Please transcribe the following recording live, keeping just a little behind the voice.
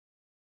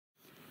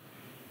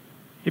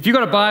If you've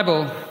got a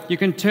Bible, you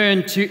can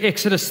turn to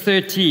Exodus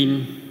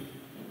 13.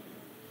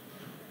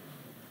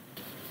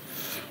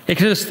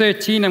 Exodus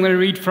 13, I'm going to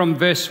read from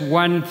verse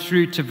 1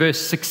 through to verse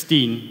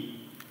 16.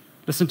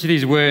 Listen to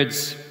these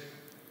words.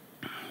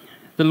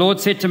 The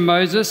Lord said to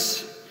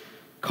Moses,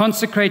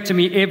 "Consecrate to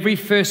me every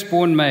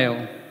firstborn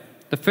male.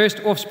 The first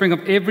offspring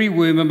of every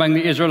womb among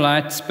the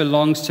Israelites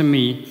belongs to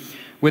me,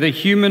 whether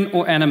human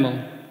or animal."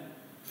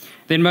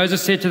 Then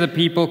Moses said to the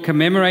people,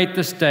 "Commemorate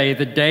this day,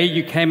 the day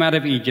you came out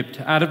of Egypt,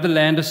 out of the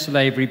land of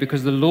slavery,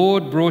 because the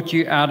Lord brought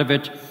you out of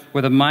it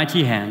with a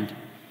mighty hand.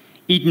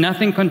 Eat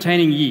nothing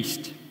containing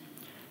yeast.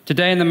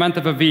 Today in the month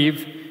of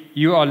Aviv,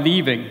 you are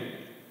leaving.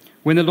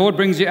 When the Lord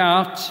brings you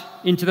out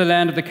into the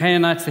land of the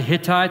Canaanites, the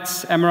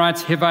Hittites,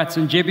 Amorites, Hivites,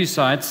 and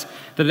Jebusites,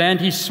 the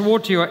land he swore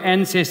to your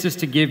ancestors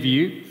to give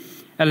you,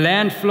 a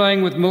land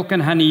flowing with milk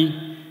and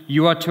honey,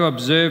 you are to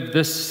observe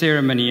this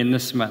ceremony in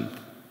this month.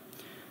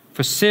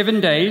 For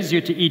 7 days you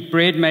are to eat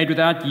bread made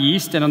without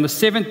yeast, and on the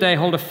seventh day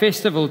hold a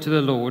festival to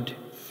the Lord.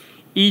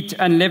 Eat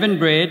unleavened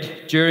bread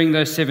during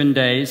those 7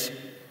 days.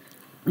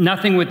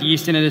 Nothing with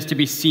yeast in it is to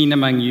be seen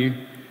among you,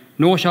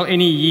 nor shall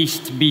any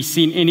yeast be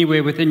seen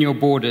anywhere within your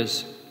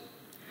borders.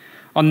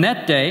 On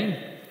that day,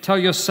 tell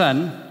your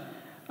son,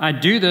 I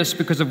do this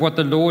because of what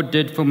the Lord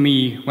did for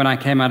me when I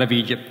came out of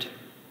Egypt.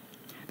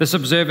 This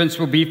observance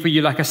will be for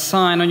you like a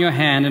sign on your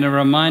hand and a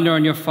reminder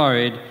on your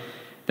forehead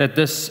that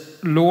this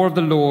law of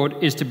the Lord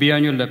is to be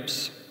on your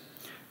lips.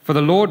 For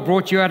the Lord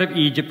brought you out of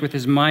Egypt with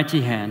his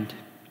mighty hand.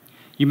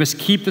 You must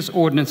keep this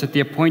ordinance at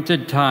the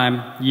appointed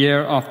time,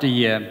 year after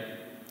year.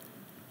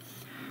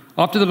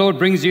 After the Lord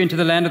brings you into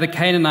the land of the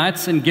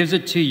Canaanites and gives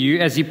it to you,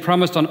 as he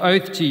promised on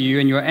oath to you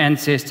and your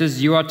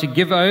ancestors, you are to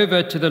give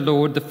over to the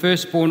Lord the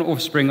firstborn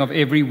offspring of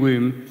every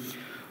womb.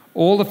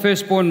 All the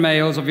firstborn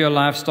males of your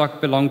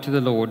livestock belong to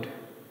the Lord.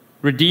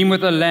 Redeem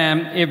with a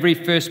lamb every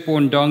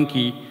firstborn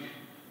donkey,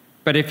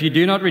 but if you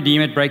do not redeem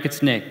it, break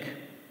its neck.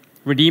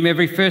 Redeem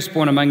every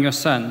firstborn among your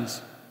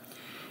sons.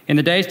 In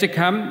the days to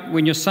come,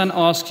 when your son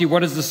asks you,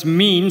 what does this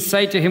mean?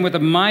 Say to him, with a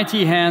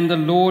mighty hand, the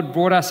Lord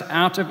brought us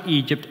out of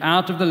Egypt,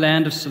 out of the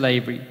land of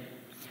slavery.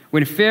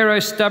 When Pharaoh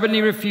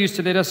stubbornly refused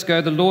to let us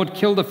go, the Lord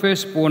killed the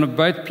firstborn of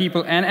both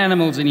people and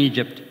animals in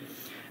Egypt.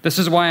 This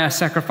is why I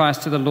sacrifice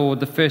to the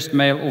Lord the first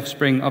male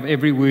offspring of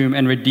every womb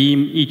and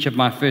redeem each of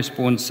my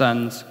firstborn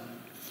sons.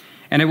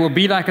 And it will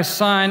be like a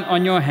sign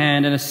on your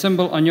hand and a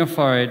symbol on your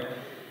forehead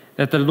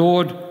that the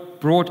Lord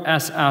brought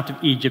us out of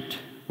Egypt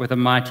with a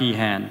mighty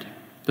hand."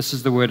 This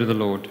is the word of the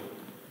Lord.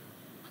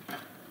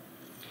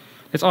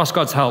 Let's ask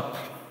God's help.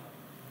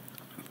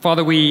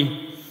 Father,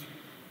 we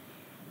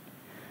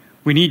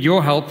need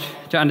your help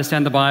to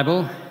understand the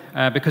Bible,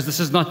 because this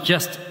is not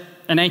just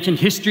an ancient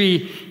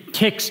history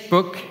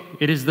textbook.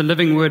 It is the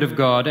living word of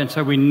God, and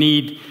so we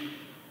need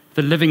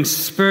the living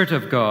Spirit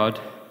of God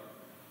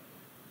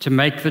to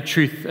make the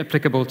truth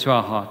applicable to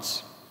our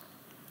hearts.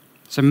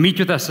 So meet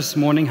with us this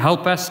morning,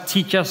 help us,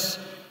 teach us,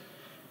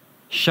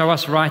 show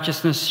us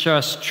righteousness, show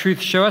us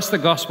truth, show us the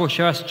gospel,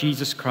 show us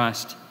Jesus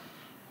Christ,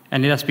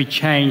 and let us be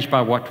changed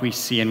by what we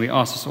see. And we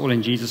ask this all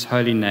in Jesus'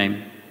 holy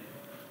name.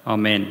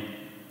 Amen.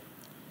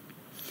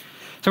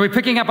 So we're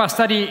picking up our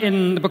study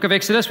in the book of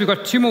Exodus. We've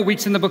got 2 more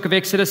weeks in the book of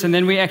Exodus, and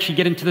then we actually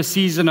get into the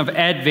season of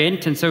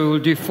Advent, and so we'll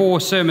do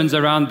 4 sermons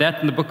around that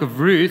in the book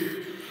of Ruth,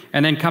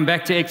 and then come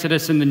back to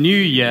Exodus in the new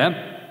year.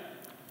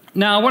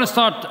 Now, I want to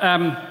start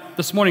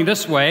this morning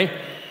this way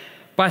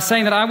by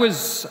saying that I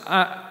was,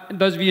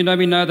 those of you who know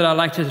me know that I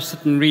like to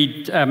sit and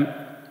read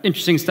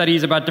interesting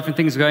studies about different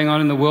things going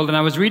on in the world, and I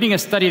was reading a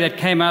study that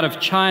came out of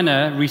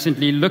China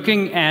recently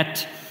looking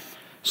at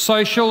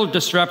social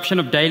disruption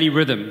of daily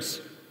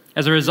rhythms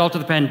as a result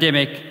of the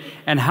pandemic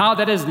and how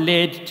that has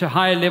led to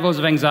higher levels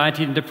of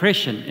anxiety and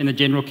depression in the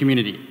general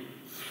community.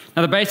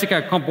 Now, the basic, I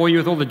can't bore you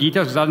with all the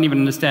details because I don't even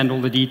understand all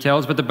the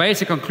details, but the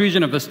basic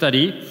conclusion of the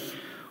study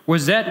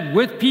was that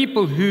with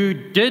people who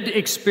did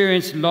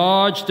experience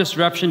large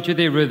disruption to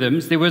their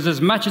rhythms, there was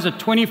as much as a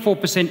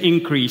 24%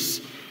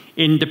 increase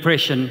in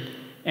depression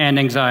and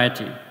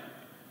anxiety.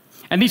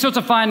 And these sorts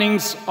of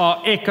findings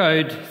are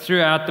echoed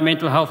throughout the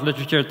mental health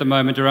literature at the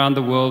moment around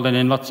the world and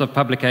in lots of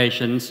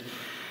publications.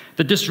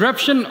 The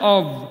disruption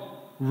of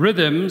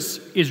rhythms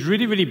is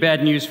really, really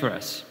bad news for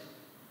us.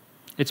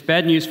 It's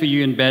bad news for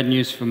you and bad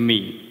news for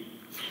me.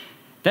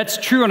 That's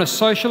true on a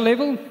social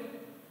level.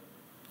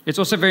 It's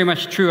also very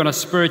much true on a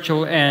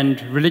spiritual and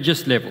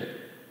religious level.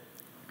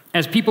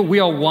 As people, we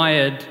are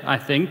wired, I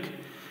think,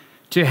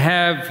 to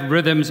have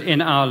rhythms in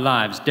our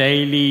lives,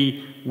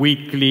 daily,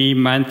 weekly,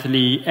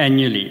 monthly,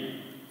 annually.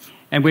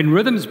 And when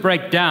rhythms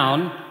break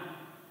down,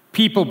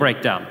 people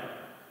break down.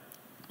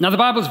 Now, the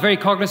Bible is very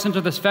cognizant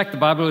of this fact. The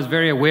Bible is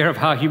very aware of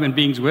how human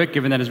beings work,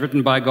 given that it's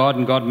written by God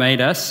and God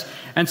made us.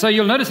 And so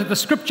you'll notice that the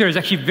Scripture is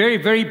actually very,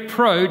 very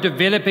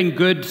pro-developing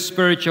good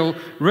spiritual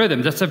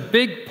rhythms. That's a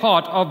big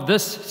part of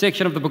this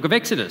section of the book of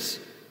Exodus.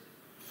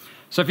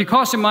 So if you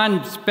cast your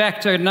minds back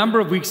to a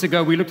number of weeks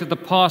ago, we looked at the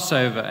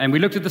Passover, and we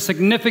looked at the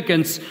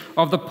significance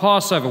of the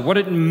Passover, what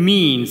it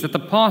means, that the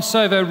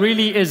Passover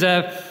really is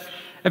a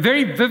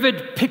very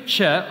vivid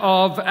picture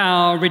of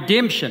our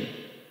redemption.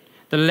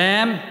 The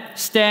lamb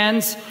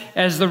stands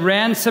as the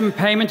ransom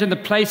payment in the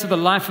place of the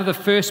life of the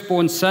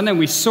firstborn son, and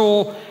we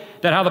saw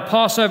that how the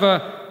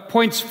Passover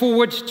points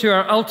forward to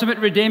our ultimate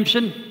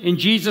redemption in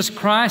Jesus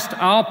Christ,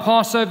 our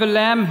Passover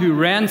lamb who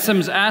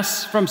ransoms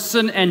us from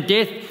sin and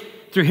death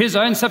through his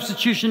own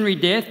substitutionary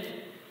death.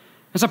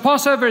 And so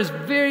Passover is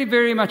very,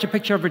 very much a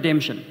picture of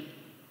redemption.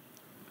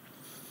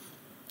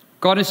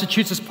 God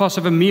institutes this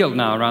Passover meal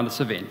now around this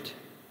event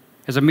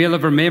as a meal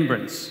of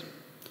remembrance,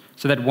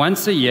 so that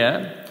once a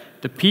year,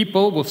 the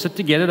people will sit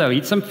together, they'll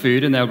eat some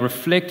food, and they'll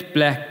reflect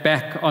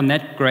back on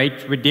that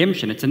great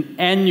redemption. It's an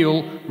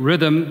annual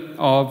rhythm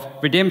of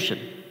redemption.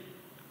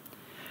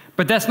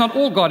 But that's not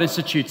all God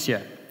institutes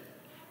here.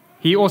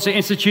 He also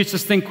institutes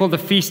this thing called the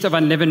Feast of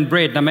Unleavened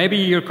Bread. Now, maybe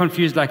you're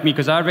confused like me,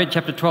 because I read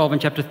chapter 12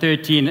 and chapter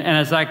 13, and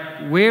it's like,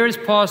 where is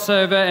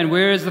Passover and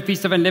where is the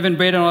Feast of Unleavened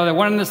Bread? And are they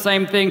one and the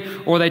same thing,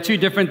 or are they two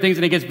different things?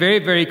 And it gets very,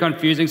 very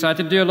confusing. So I had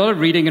to do a lot of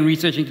reading and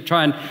researching to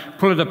try and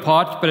pull it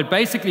apart. But it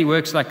basically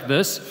works like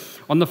this.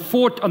 On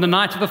the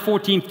night of the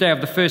 14th day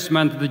of the first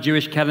month of the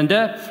Jewish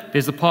calendar,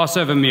 there's the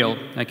Passover meal,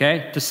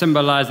 okay, to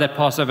symbolize that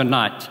Passover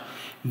night.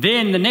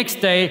 Then the next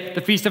day, the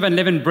Feast of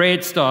Unleavened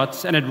Bread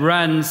starts, and it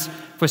runs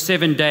for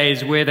 7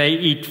 days where they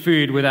eat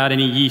food without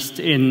any yeast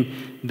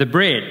in the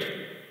bread.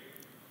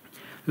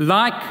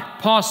 Like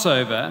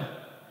Passover,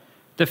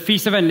 the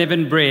Feast of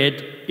Unleavened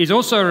Bread is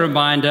also a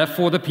reminder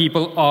for the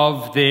people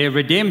of their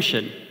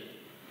redemption.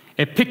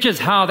 It pictures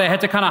how they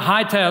had to kind of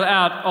hightail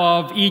out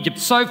of Egypt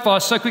so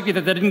fast, so quickly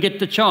that they didn't get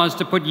the chance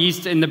to put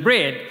yeast in the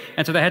bread,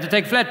 and so they had to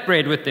take flat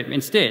bread with them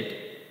instead.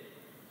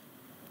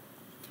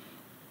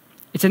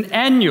 It's an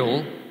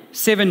annual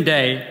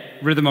 7-day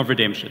rhythm of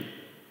redemption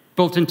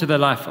built into the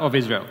life of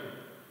Israel.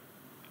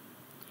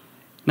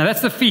 Now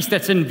that's the feast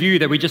that's in view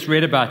that we just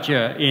read about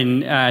here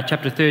in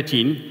chapter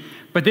 13.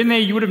 But then there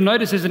you would have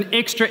noticed there's an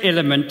extra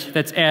element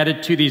that's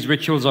added to these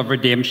rituals of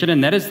redemption,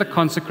 and that is the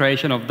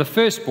consecration of the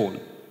firstborn.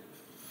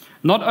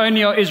 Not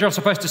only are Israel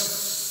supposed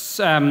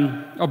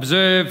to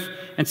observe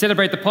and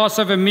celebrate the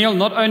Passover meal,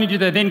 not only do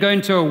they then go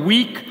into a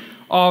week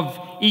of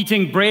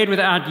eating bread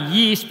without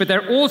yeast, but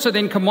they're also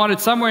then commanded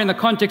somewhere in the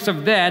context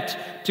of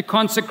that to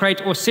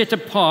consecrate or set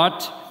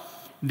apart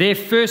their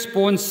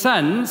firstborn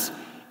sons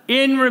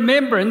in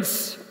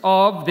remembrance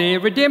of their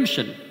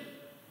redemption.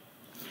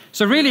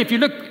 So really, if you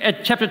look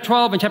at chapter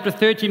 12 and chapter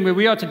 13 where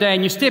we are today,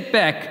 and you step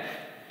back,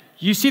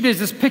 you see there's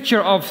this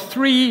picture of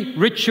 3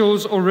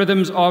 rituals or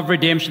rhythms of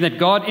redemption that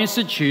God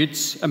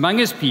institutes among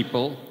his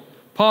people: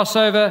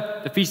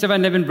 Passover, the Feast of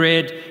Unleavened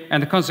Bread,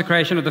 and the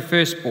consecration of the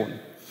firstborn.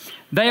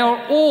 They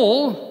are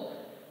all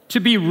to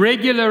be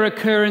regular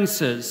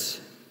occurrences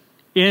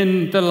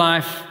in the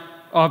life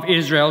of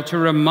Israel to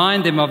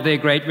remind them of their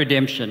great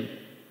redemption.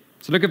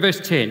 So look at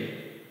verse 10.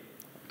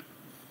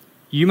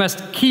 You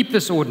must keep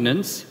this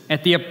ordinance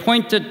at the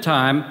appointed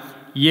time,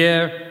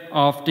 year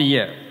after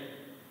year.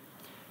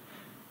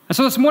 And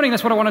so this morning,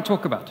 that's what I want to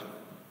talk about.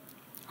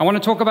 I want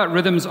to talk about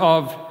rhythms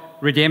of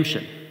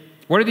redemption.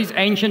 What do these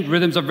ancient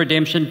rhythms of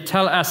redemption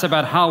tell us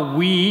about how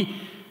we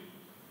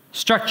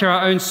structure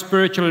our own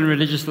spiritual and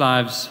religious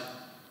lives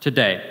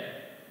today?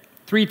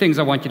 3 things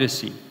I want you to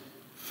see.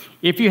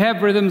 If you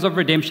have rhythms of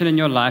redemption in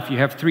your life, you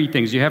have 3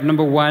 things. You have,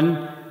 number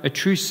 1, a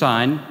true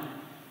sign.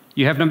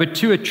 You have, number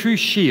 2, a true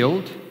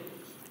shield.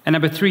 And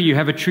number 3, you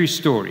have a true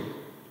story.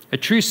 A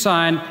true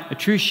sign, a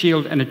true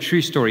shield, and a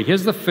true story.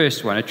 Here's the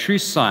first one, a true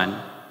sign.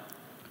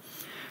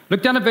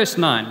 Look down at verse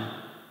 9.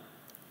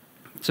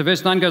 So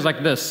verse 9 goes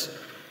like this.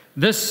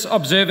 This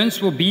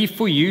observance will be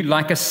for you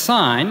like a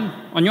sign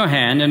on your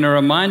hand and a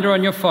reminder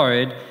on your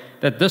forehead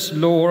that this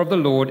law of the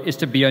Lord is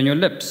to be on your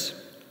lips.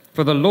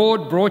 For the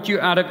Lord brought you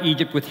out of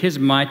Egypt with his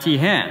mighty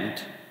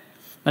hand.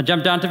 Now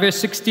jump down to verse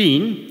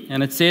 16,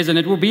 and it says, and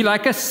it will be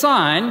like a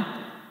sign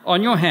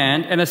on your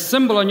hand and a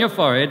symbol on your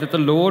forehead that the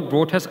Lord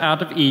brought us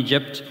out of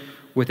Egypt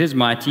with his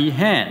mighty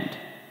hand.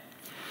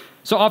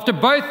 So after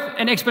both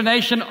an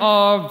explanation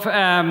of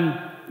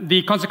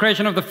the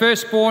consecration of the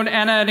firstborn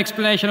and an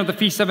explanation of the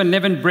Feast of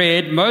Unleavened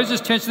Bread,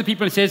 Moses turns to the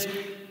people and says,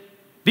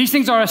 these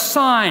things are a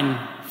sign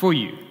for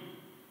you.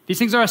 These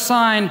things are a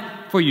sign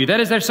for you.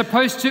 That is, they're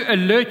supposed to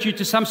alert you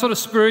to some sort of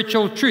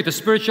spiritual truth, a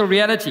spiritual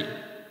reality.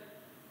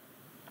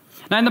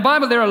 Now, in the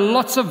Bible, there are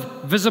lots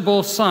of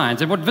visible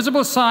signs. And what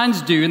visible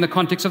signs do in the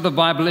context of the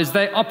Bible is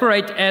they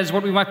operate as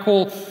what we might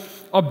call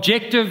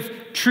objective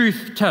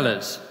truth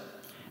tellers.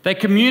 They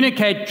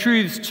communicate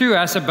truths to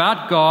us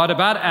about God,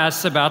 about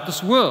us, about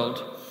this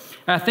world.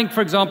 Think,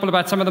 for example,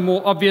 about some of the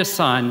more obvious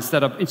signs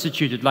that are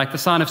instituted, like the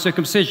sign of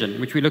circumcision,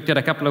 which we looked at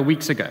a couple of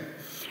weeks ago.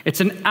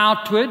 It's an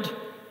outward,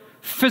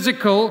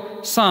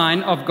 physical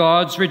sign of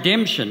God's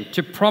redemption,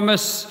 to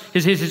promise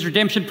his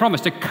redemption promise,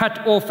 to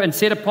cut off and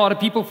set apart a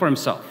people for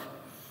himself.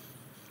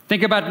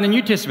 Think about in the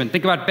New Testament,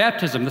 think about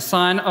baptism, the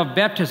sign of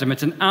baptism.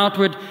 It's an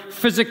outward,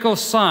 physical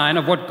sign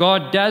of what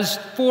God does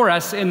for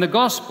us in the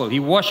gospel. He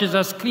washes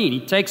us clean.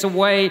 He takes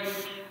away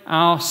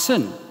our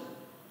sin.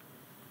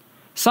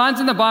 Signs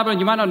in the Bible, and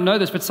you might not know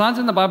this, but signs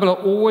in the Bible are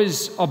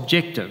always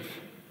objective.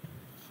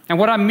 And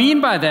what I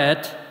mean by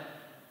that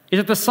is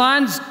that the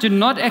signs do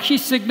not actually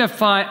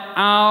signify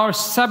our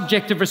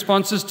subjective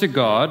responses to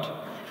God.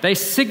 They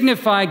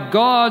signify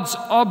God's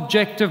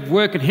objective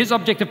work and his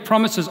objective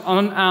promises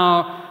on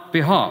our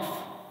behalf.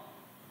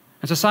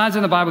 And so signs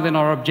in the Bible then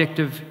are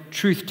objective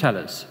truth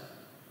tellers.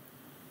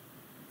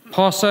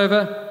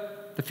 Passover,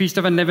 the Feast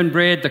of Unleavened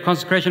Bread, the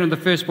consecration of the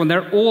firstborn,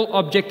 they're all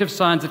objective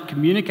signs that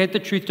communicate the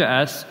truth to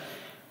us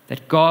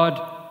that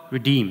God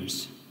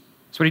redeems.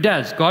 That's what he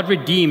does. God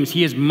redeems.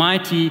 He is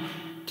mighty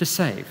to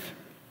save.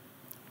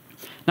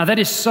 Now that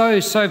is so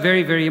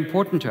very, very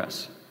important to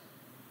us.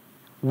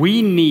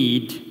 We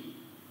need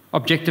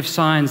objective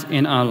signs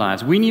in our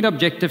lives. We need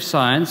objective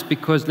signs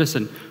because,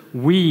 listen,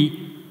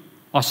 we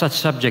are such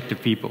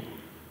subjective people.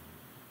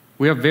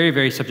 We are very,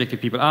 very subjective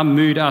people. Our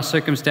mood, our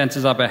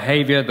circumstances, our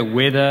behavior, the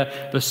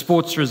weather, the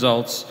sports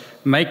results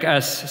make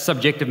us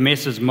subjective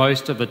messes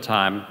most of the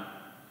time.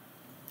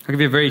 I'll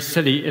give you a very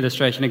silly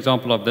illustration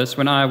example of this.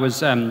 When I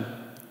was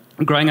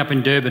growing up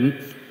in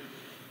Durban,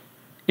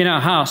 in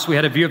our house, we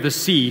had a view of the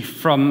sea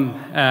from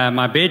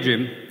my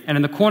bedroom, and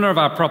in the corner of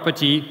our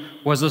property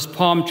was this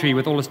palm tree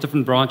with all its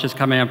different branches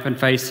coming up and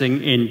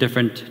facing in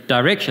different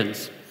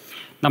directions.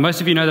 Now,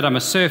 most of you know that I'm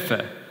a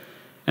surfer.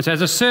 And so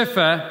as a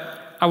surfer,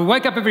 I would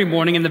wake up every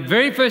morning, and the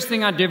very first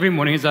thing I'd do every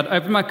morning is I'd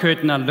open my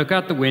curtain, I'd look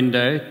out the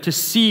window to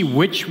see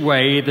which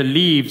way the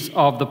leaves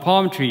of the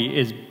palm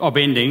tree are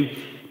bending,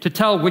 to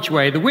tell which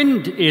way the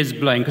wind is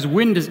blowing, because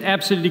wind is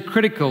absolutely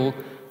critical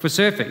for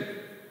surfing.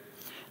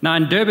 Now,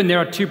 in Durban, there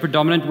are two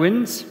predominant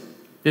winds.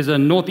 There's a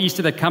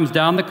northeaster that comes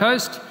down the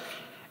coast,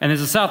 and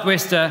there's a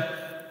southwester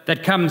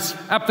that comes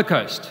up the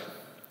coast.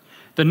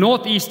 The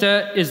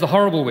northeaster is the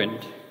horrible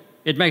wind.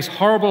 It makes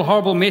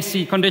horrible,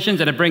 messy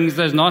conditions, and it brings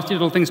those nasty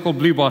little things called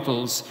blue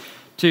bottles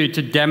to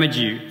damage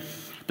you.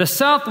 The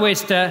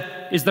southwester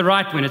is the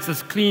right wind. It's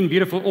this clean,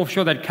 beautiful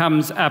offshore that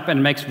comes up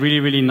and makes really,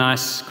 really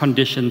nice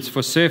conditions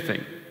for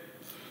surfing.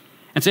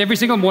 And so every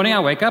single morning I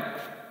wake up,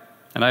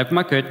 and I open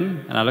my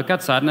curtain, and I look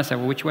outside, and I say,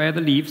 well, which way are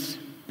the leaves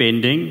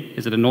bending?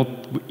 Is it a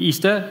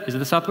northeaster? Is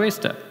it a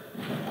southwester?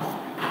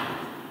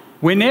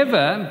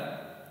 Whenever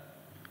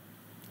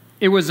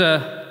it was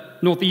a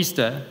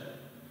northeaster,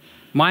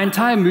 my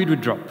entire mood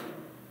would drop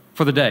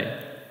for the day.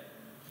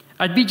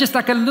 I'd be just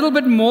like a little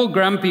bit more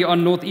grumpy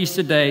on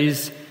northeaster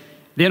days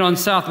than on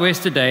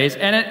southwester days,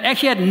 and it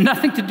actually had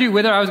nothing to do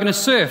whether I was going to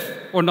surf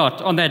or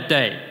not on that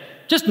day.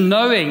 Just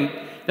knowing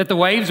that the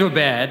waves were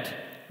bad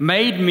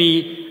made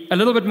me a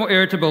little bit more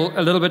irritable,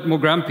 a little bit more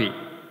grumpy.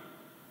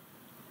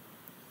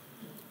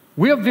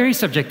 We are very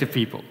subjective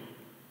people,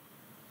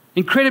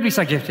 incredibly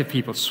subjective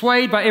people,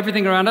 swayed by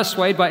everything around us,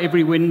 swayed by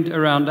every wind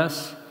around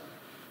us.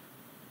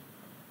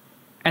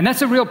 And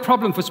that's a real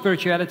problem for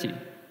spirituality.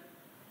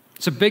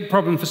 It's a big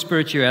problem for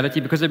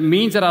spirituality because it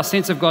means that our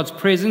sense of God's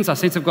presence, our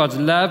sense of God's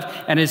love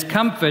and his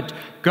comfort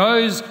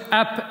goes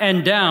up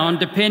and down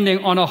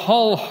depending on a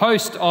whole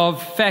host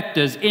of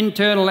factors,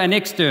 internal and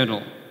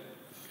external.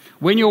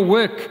 When your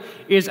work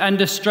is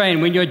under strain,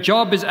 when your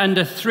job is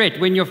under threat,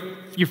 when you're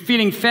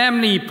feeling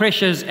family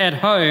pressures at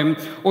home,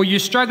 or you're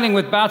struggling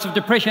with bouts of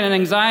depression and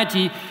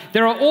anxiety,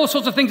 there are all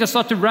sorts of things that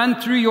start to run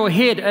through your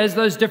head as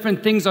those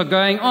different things are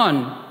going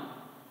on.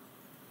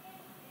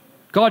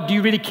 God, do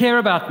you really care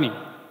about me?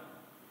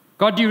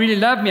 God, do you really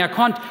love me? I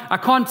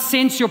can't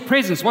sense your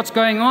presence. What's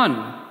going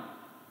on?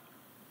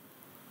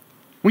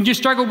 When you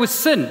struggle with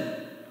sin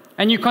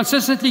and you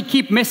consistently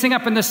keep messing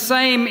up in the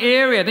same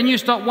area, then you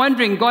start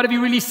wondering, God, have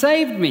you really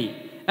saved me?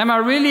 Am I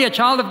really a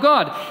child of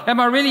God? Am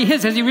I really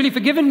his? Has he really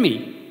forgiven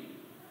me?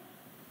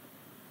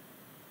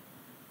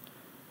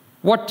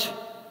 What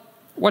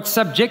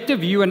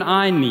subjective you and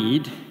I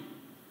need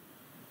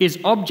is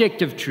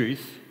objective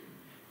truth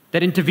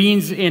that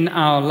intervenes in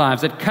our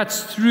lives, that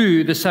cuts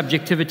through the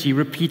subjectivity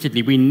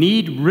repeatedly. We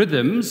need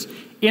rhythms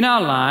in our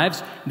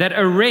lives that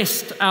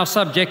arrest our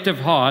subjective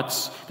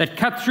hearts, that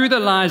cut through the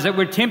lies that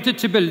we're tempted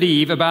to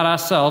believe about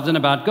ourselves and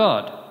about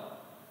God.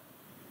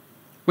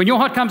 When your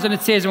heart comes and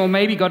it says, well,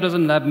 maybe God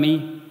doesn't love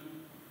me,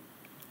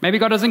 maybe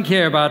God doesn't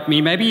care about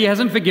me, maybe he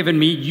hasn't forgiven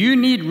me, you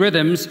need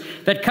rhythms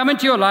that come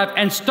into your life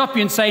and stop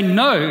you and say,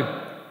 no,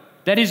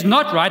 that is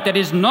not right. That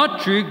is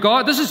not true.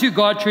 God, this is who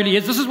God truly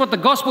is. This is what the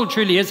gospel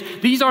truly is.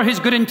 These are his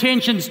good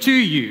intentions to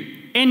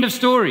you. End of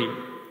story.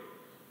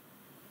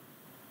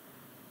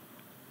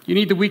 You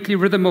need the weekly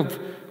rhythm of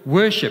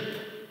worship,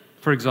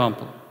 for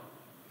example,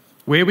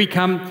 where we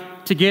come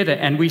together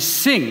and we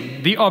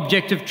sing the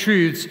objective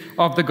truths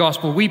of the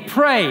gospel. We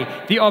pray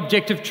the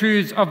objective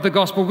truths of the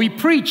gospel. We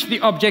preach the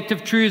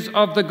objective truths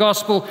of the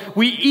gospel.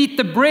 We eat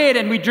the bread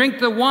and we drink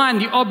the wine,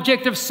 the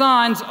objective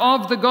signs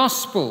of the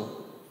gospel.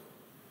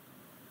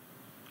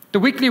 The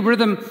weekly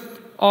rhythm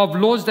of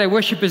Lord's Day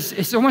worship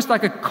is almost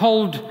like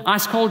a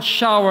ice cold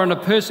shower on a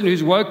person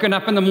who's woken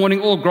up in the morning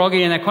all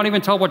groggy and they can't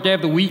even tell what day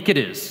of the week it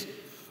is.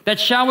 That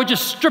shower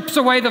just strips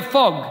away the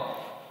fog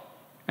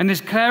and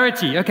there's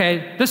clarity.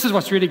 Okay, this is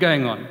what's really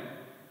going on.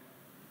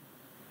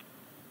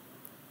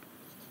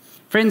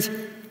 Friends,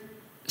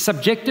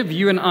 subjective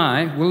you and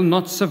I will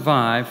not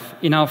survive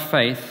in our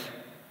faith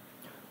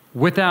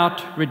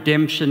without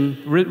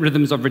redemption,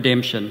 rhythms of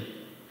redemption.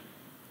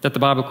 that the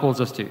Bible calls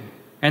us to.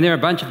 And there are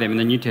a bunch of them in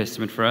the New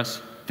Testament for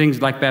us.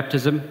 Things like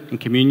baptism and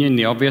communion,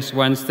 the obvious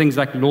ones. Things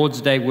like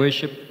Lord's Day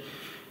worship.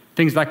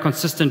 Things like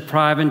consistent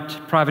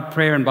private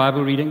prayer and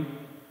Bible reading.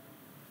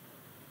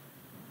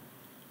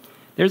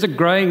 There's a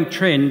growing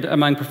trend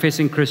among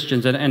professing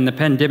Christians, and the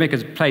pandemic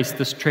has placed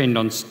this trend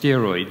on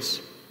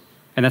steroids.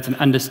 And that's an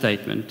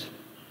understatement.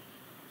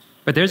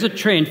 But there's a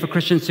trend for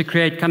Christians to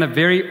create kind of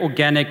very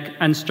organic,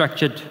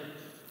 unstructured,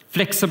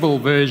 flexible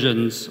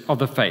versions of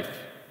the faith,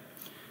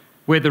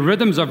 where the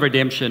rhythms of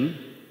redemption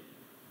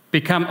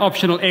become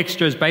optional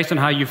extras based on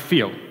how you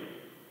feel.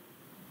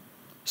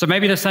 So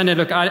maybe this Sunday,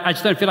 look, I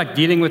just don't feel like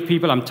dealing with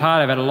people. I'm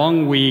tired. I've had a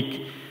long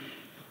week.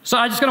 So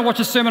I'm just going to watch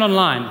a sermon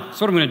online.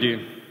 That's what I'm going to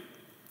do.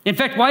 In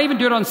fact, why even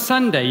do it on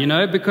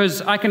Sunday,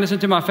 because I can listen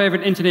to my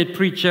favorite internet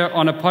preacher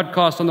on a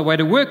podcast on the way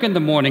to work in the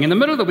morning, in the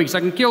middle of the week, so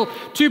I can kill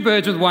two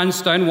birds with one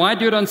stone. Why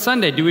do it on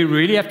Sunday? Do we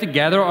really have to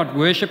gather at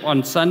worship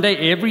on Sunday,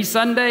 every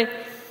Sunday?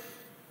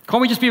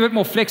 Can't we just be a bit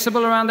more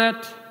flexible around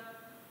that?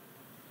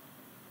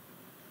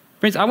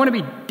 Friends, I want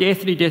to be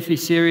deathly, deathly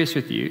serious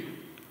with you.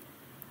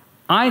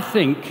 I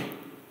think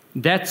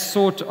that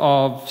sort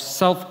of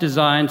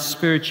self-designed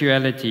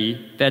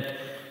spirituality that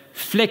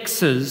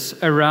flexes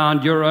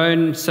around your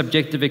own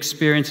subjective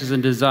experiences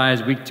and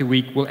desires week to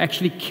week will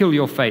actually kill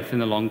your faith in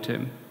the long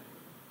term.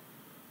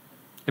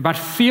 It might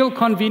feel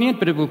convenient,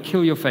 but it will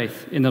kill your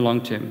faith in the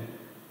long term.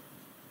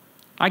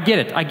 I get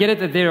it. I get it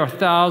that there are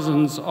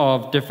thousands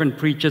of different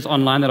preachers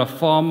online that are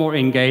far more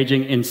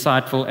engaging,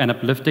 insightful, and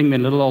uplifting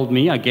than little old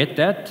me. I get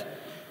that.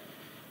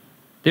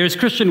 There is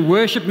Christian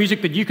worship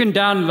music that you can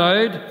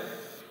download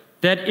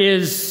that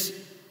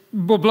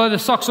will blow the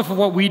socks off of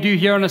what we do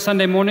here on a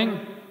Sunday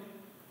morning.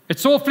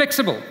 It's all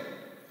flexible.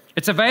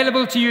 It's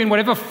available to you in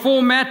whatever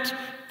format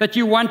that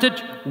you want it,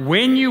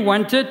 when you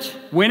want it,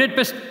 when it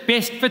best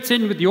fits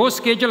in with your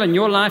schedule and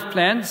your life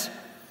plans.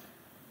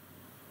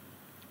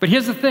 But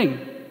here's the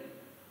thing.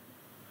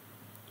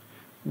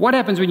 What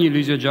happens when you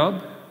lose your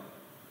job?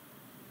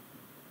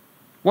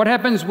 What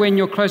happens when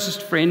your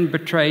closest friend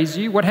betrays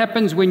you? What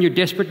happens when you're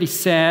desperately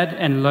sad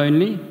and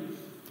lonely?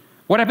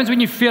 What happens when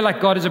you feel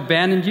like God has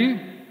abandoned you?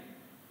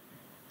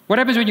 What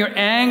happens when you're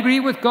angry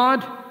with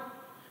God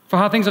for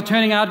how things are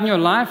turning out in your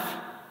life?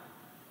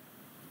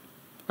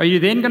 Are you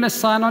then going to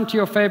sign on to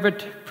your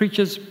favorite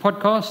preacher's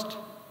podcast?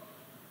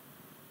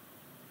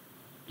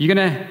 You're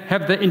going to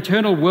have the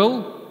internal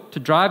will to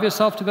drive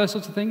yourself to those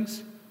sorts of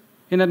things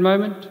in that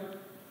moment?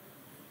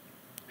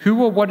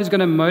 Who or what is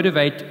going to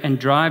motivate and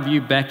drive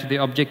you back to the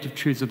objective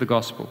truths of the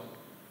gospel?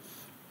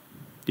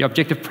 The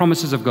objective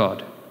promises of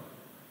God.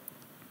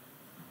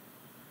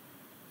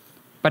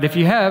 But if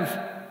you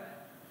have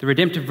the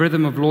redemptive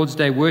rhythm of Lord's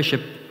Day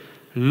worship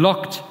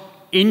locked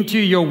into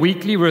your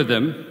weekly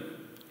rhythm,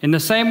 in the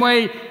same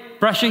way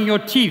brushing your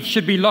teeth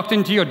should be locked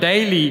into your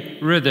daily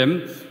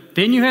rhythm,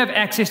 then you have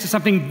access to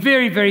something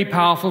very, very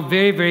powerful,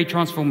 very, very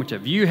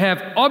transformative. You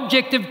have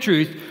objective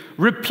truth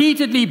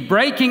repeatedly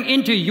breaking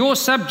into your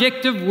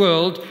subjective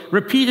world,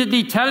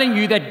 repeatedly telling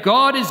you that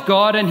God is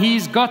God and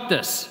He's got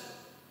this.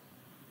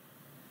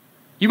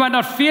 You might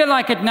not feel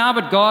like it now,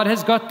 but God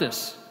has got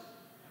this.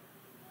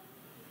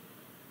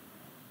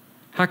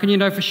 How can you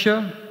know for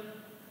sure?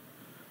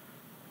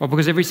 Well,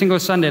 because every single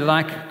Sunday,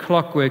 like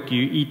clockwork,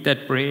 you eat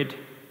that bread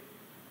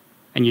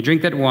and you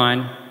drink that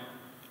wine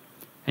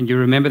and you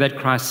remember that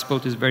Christ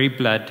spilt His very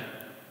blood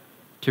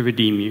to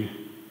redeem you.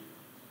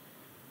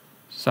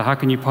 So how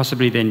can you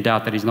possibly then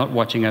doubt that He's not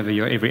watching over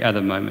your every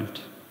other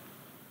moment?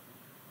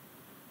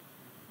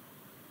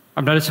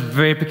 I've noticed a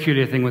very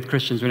peculiar thing with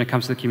Christians when it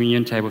comes to the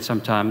communion table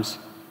sometimes,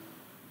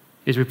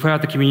 is we put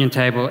out the communion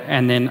table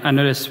and then I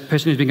notice a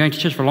person who's been going to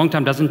church for a long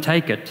time doesn't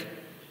take it.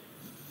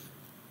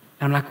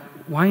 And I'm like,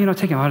 why are you not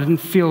taking it? I didn't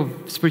feel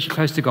spiritually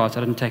close to God,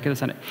 so I didn't take it this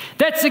Sunday.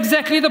 That's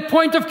exactly the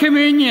point of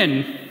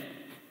communion.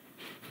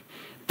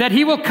 That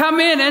He will come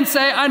in and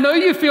say, I know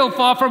you feel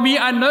far from me.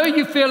 I know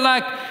you feel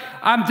like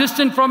I'm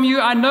distant from you.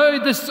 I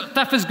know this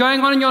stuff is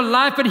going on in your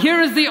life, but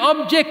here is the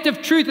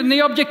objective truth and the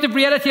objective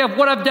reality of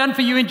what I've done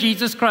for you in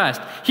Jesus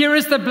Christ. Here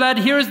is the blood.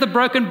 Here is the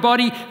broken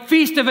body.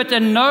 Feast of it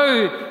and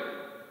know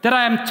that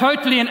I am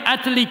totally and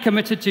utterly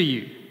committed to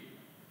you.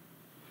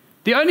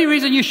 The only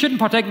reason you shouldn't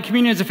partake in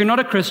communion is if you're not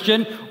a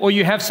Christian or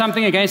you have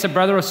something against a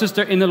brother or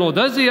sister in the Lord.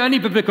 Those are the only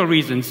biblical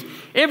reasons.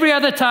 Every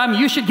other time,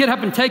 you should get up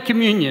and take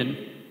communion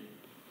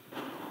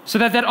so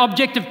that that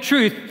objective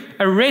truth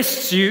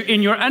arrests you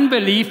in your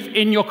unbelief,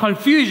 in your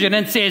confusion,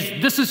 and says,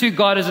 this is who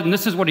God is and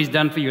this is what He's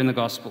done for you in the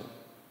gospel.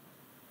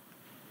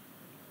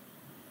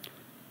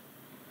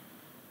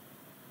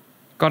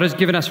 God has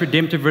given us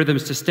redemptive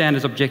rhythms to stand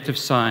as objective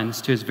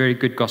signs to His very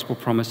good gospel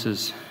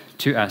promises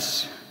to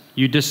us.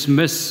 You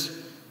dismiss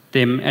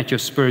them at your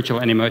spiritual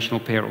and emotional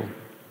peril.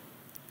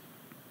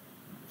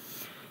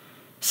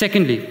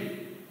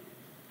 Secondly,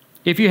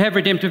 if you have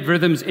redemptive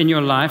rhythms in your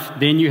life,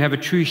 then you have a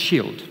true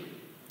shield.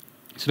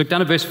 So look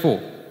down at verse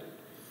 4.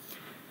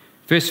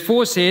 Verse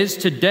 4 says,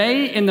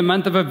 today in the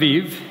month of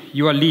Aviv,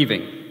 you are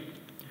leaving.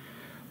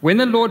 When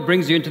the Lord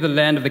brings you into the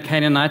land of the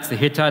Canaanites, the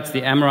Hittites,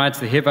 the Amorites,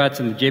 the Hivites,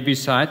 and the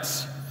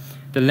Jebusites,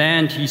 the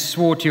land he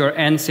swore to your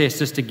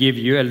ancestors to give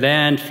you, a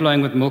land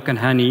flowing with milk and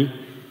honey,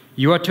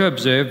 you are to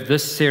observe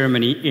this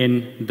ceremony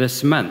in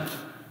this month.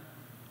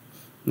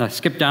 Now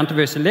skip down to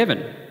verse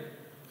 11.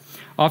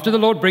 After the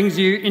Lord brings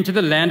you into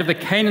the land of the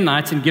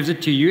Canaanites and gives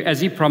it to you, as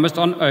he promised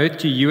on oath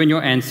to you and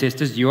your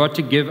ancestors, you are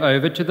to give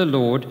over to the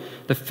Lord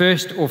the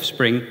first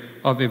offspring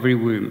of every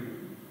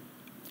womb.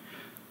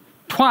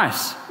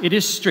 Twice it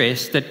is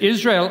stressed that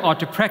Israel are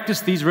to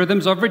practice these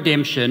rhythms of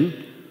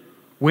redemption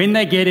when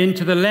they get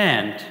into the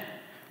land.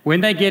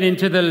 When they get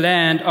into the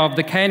land of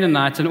the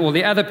Canaanites and all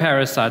the other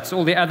parasites,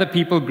 all the other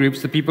people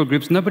groups,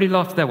 nobody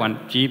laughed at that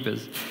one.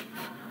 Jeepers.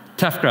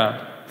 Tough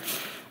crowd.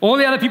 All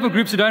the other people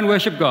groups who don't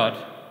worship God.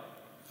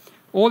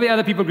 All the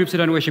other people groups who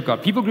don't worship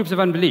God. People groups of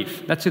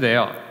unbelief. That's who they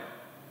are.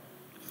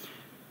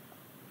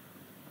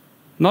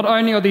 Not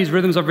only are these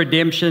rhythms of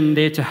redemption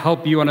there to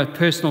help you on a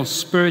personal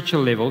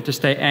spiritual level to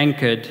stay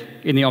anchored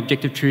in the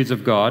objective truths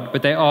of God,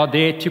 but they are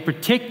there to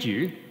protect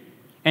you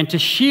and to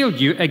shield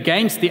you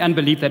against the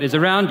unbelief that is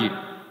around you.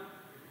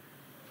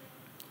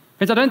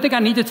 Friends, I don't think I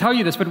need to tell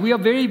you this, but we are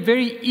very,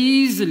 very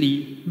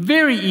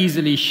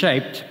easily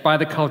shaped by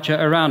the culture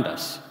around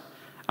us.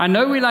 I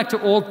know we like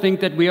to all think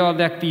that we are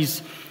like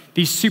these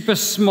super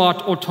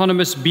smart,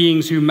 autonomous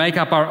beings who make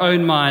up our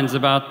own minds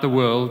about the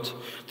world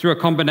through a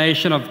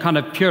combination of kind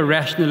of pure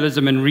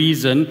rationalism and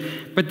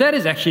reason, but that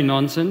is actually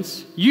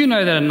nonsense. You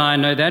know that and I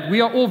know that. We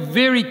are all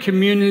very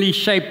communally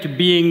shaped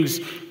beings,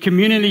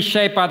 communally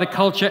shaped by the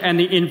culture and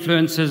the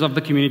influences of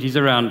the communities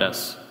around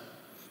us.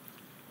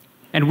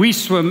 And we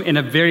swim in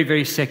a very,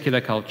 very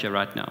secular culture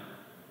right now,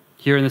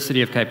 here in the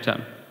city of Cape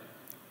Town.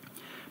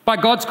 By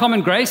God's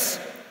common grace,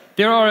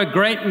 there are a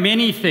great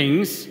many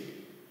things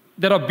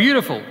that are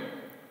beautiful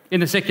in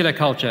the secular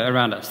culture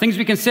around us. Things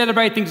we can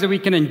celebrate, things that we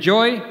can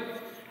enjoy.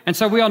 And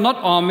so we are not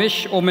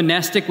Amish or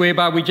monastic,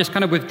 whereby we just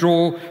kind of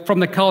withdraw from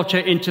the culture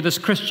into this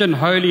Christian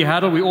holy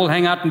huddle. We all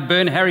hang out and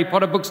burn Harry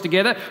Potter books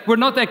together. We're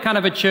not that kind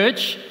of a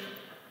church.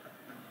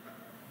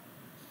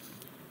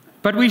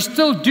 But we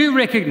still do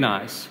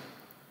recognize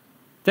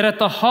that at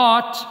the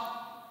heart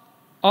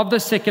of the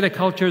secular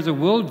culture is a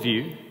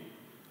worldview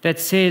that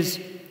says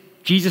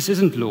Jesus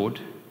isn't Lord,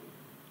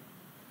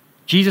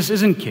 Jesus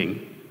isn't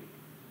King.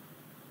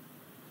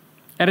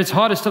 At its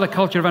heart is still a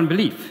culture of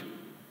unbelief.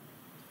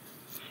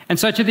 And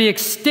so to the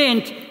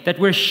extent that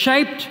we're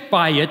shaped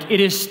by it,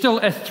 it is still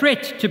a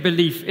threat to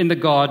belief in the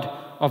God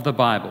of the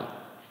Bible.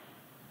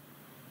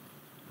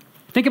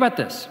 Think about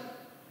this.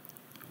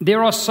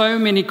 There are so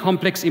many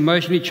complex,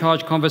 emotionally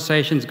charged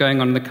conversations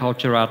going on in the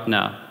culture right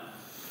now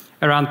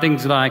around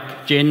things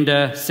like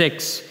gender,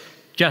 sex,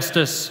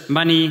 justice,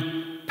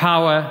 money,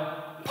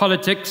 power,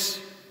 politics.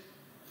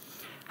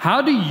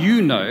 How do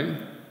you know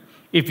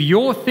if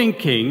your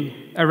thinking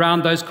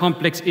around those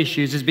complex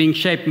issues is being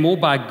shaped more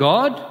by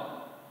God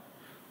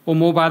or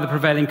more by the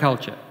prevailing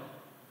culture?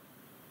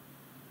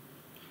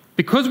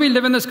 Because we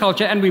live in this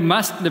culture, and we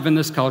must live in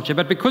this culture,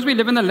 but because we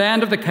live in the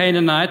land of the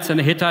Canaanites and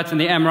the Hittites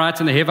and the Amorites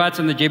and the Hivites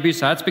and the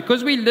Jebusites,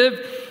 because we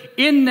live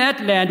in that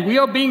land, we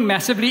are being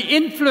massively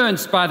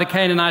influenced by the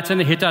Canaanites and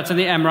the Hittites and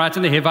the Amorites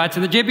and the Hivites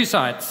and the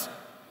Jebusites.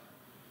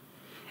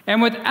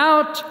 And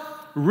without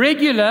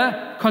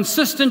regular,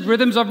 consistent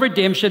rhythms of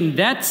redemption,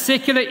 that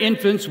secular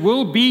influence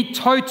will be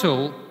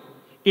total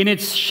in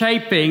its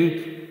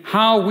shaping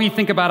how we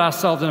think about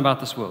ourselves and about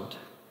this world.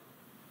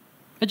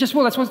 It just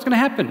will. That's what's going to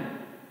happen.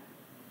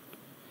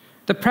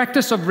 The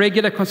practice of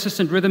regular,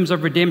 consistent rhythms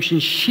of redemption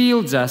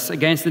shields us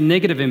against the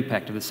negative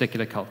impact of the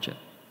secular culture.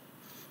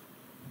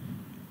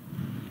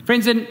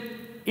 Friends,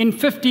 in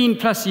 15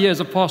 plus years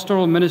of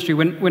pastoral ministry,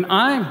 when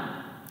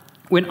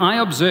I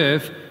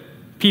observe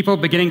people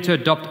beginning to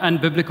adopt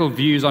unbiblical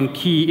views on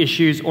key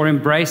issues or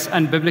embrace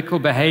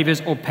unbiblical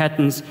behaviors or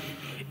patterns,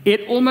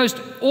 it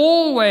almost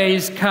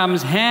always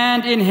comes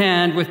hand in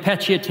hand with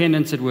patchy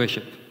attendance at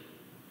worship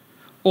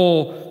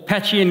or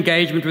patchy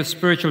engagement with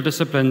spiritual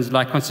disciplines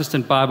like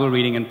consistent Bible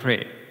reading and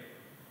prayer.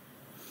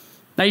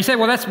 Now you say,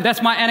 well,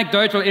 that's my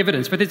anecdotal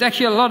evidence, but there's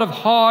actually a lot of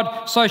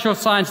hard social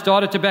science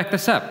data to back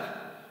this up.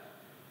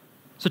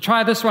 So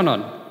try this one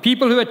on.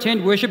 People who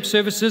attend worship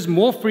services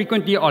more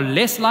frequently are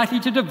less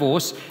likely to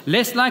divorce,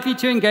 less likely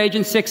to engage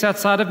in sex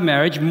outside of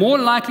marriage, more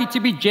likely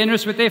to be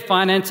generous with their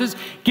finances,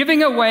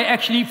 giving away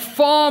actually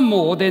far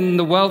more than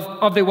their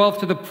wealth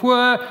to the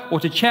poor or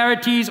to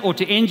charities or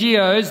to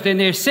NGOs than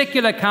their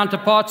secular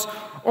counterparts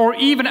or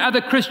even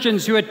other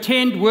Christians who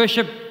attend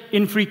worship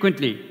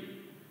infrequently.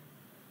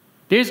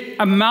 There's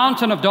a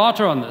mountain of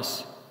data on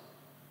this.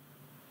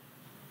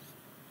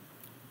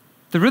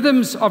 The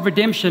rhythms of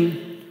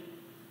redemption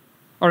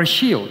are a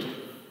shield.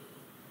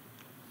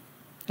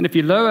 And if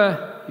you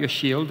lower your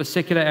shield, the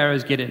secular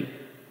arrows get in.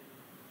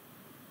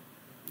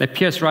 They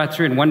pierce right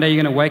through, and one day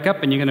you're going to wake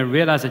up and you're going to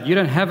realize that you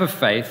don't have a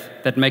faith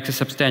that makes a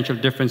substantial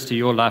difference to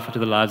your life or to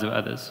the lives of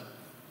others.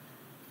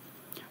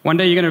 One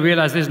day you're going to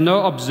realize there's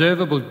no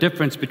observable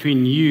difference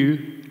between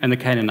you and the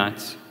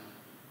Canaanites.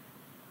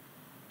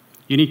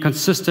 You need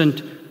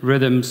consistent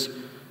rhythms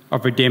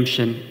of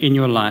redemption in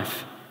your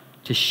life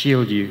to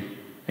shield you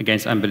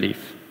against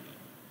unbelief.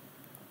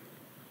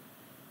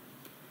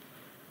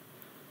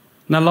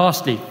 Now,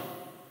 lastly,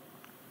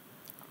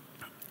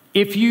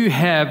 if you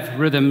have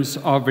rhythms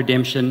of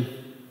redemption,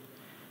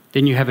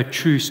 then you have a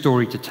true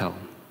story to tell.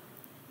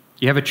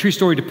 You have a true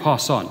story to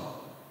pass on.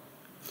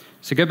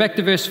 So go back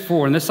to verse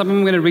 4, and this is something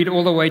I'm going to read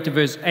all the way to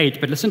verse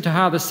 8, but listen to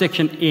how this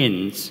section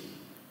ends.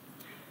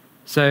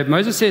 So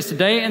Moses says,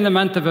 "Today in the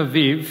month of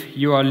Aviv,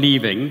 you are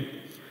leaving.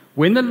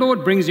 When the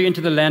Lord brings you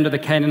into the land of the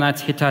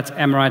Canaanites, Hittites,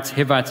 Amorites,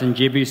 Hivites, and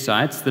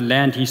Jebusites, the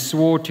land he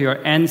swore to your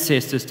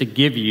ancestors to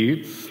give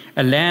you,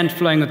 a land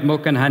flowing with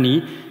milk and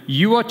honey,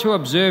 you are to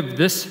observe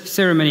this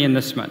ceremony in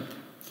this month.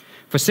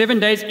 For 7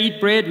 days eat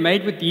bread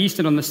made with yeast,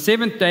 and on the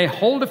seventh day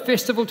hold a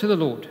festival to the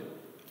Lord.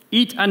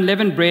 Eat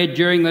unleavened bread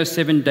during those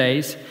 7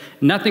 days.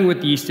 Nothing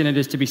with yeast in it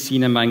is to be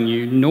seen among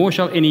you, nor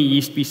shall any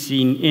yeast be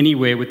seen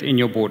anywhere within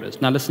your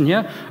borders." Now listen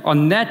here.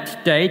 "On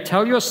that day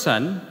tell your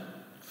son,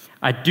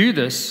 I do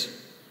this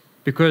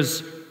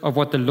because of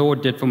what the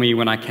Lord did for me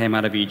when I came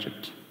out of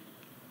Egypt."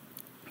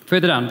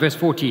 Further down, verse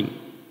 14.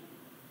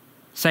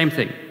 Same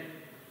thing.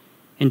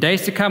 "In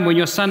days to come, when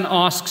your son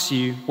asks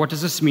you, 'What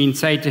does this mean?'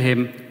 say to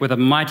him, 'With a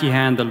mighty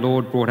hand the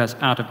Lord brought us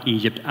out of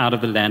Egypt, out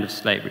of the land of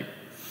slavery.'"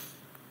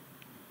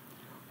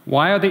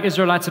 Why are the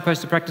Israelites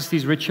supposed to practice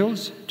these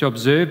rituals? To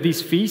observe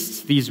these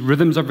feasts, these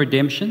rhythms of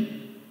redemption?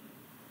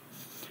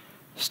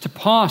 It's to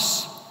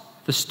pass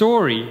the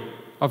story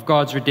of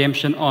God's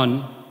redemption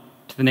on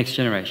to the next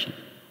generation.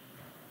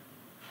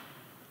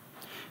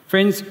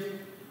 Friends,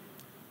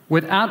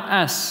 without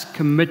us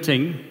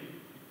committing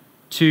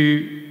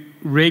to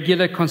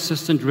regular,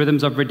 consistent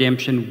rhythms of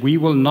redemption, we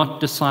will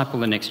not disciple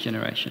the next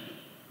generation.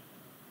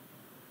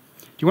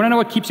 Do you want to know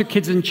what keeps your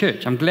kids in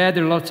church? I'm glad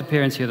there are lots of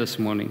parents here this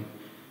morning,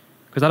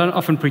 because I don't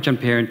often preach on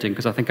parenting,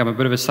 because I think I'm a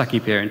bit of a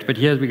sucky parent, but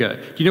here we go.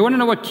 Do you want to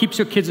know what keeps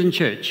your kids in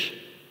church?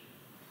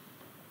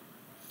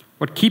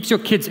 What keeps your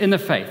kids in the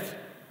faith?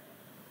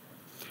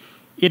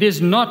 It is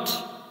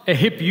not a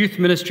hip youth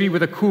ministry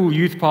with a cool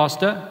youth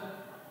pastor.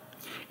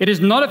 It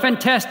is not a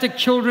fantastic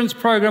children's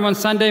program on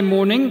Sunday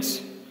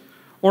mornings,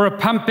 or a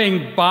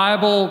pumping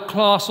Bible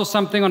class or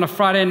something on a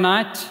Friday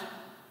night.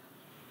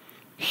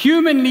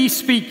 Humanly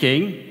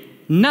speaking,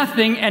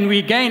 nothing, and we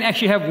again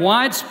actually have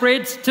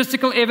widespread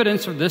statistical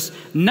evidence of this,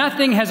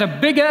 nothing has a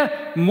bigger,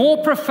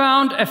 more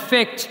profound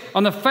effect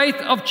on the faith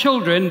of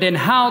children than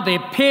how their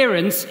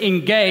parents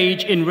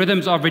engage in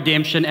rhythms of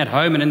redemption at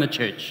home and in the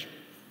church.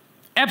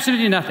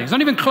 Absolutely nothing. It's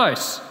not even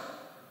close.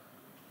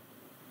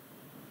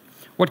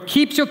 What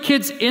keeps your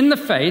kids in the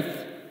faith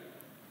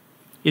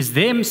is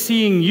them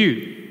seeing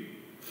you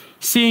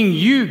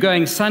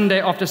going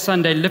Sunday after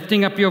Sunday,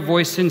 lifting up your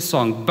voice in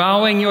song,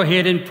 bowing your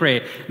head in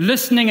prayer,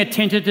 listening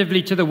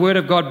attentively to the word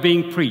of God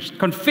being preached,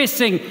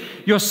 confessing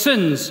your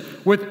sins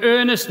with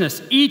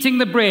earnestness, eating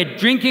the bread,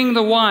 drinking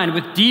the wine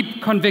with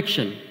deep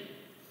conviction.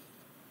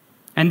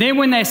 And then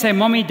when they say,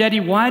 "Mommy, Daddy,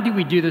 why do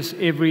we do this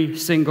every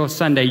single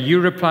Sunday?"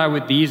 you reply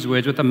with these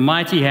words, "With a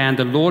mighty hand,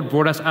 the Lord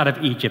brought us out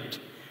of Egypt,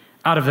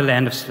 out of the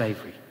land of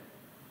slavery.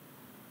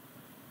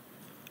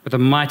 With a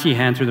mighty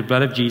hand, through the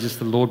blood of Jesus,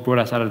 the Lord brought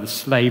us out of the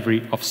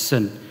slavery of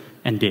sin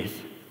and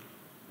death."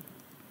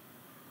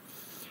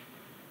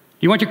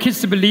 You want your kids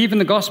to believe in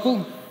the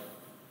gospel?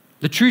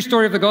 The true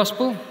story of the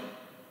gospel?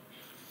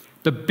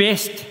 The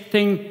best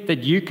thing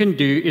that you can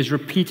do is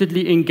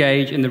repeatedly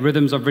engage in the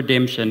rhythms of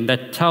redemption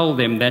that tell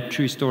them that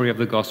true story of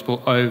the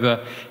gospel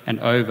over and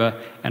over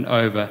and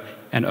over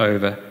and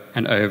over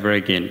and over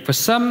again. For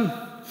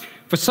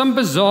some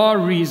bizarre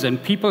reason,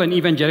 people in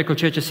evangelical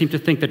churches seem to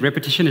think that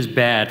repetition is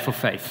bad for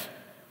faith,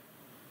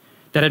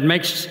 that it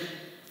makes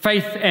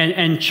faith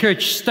and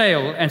church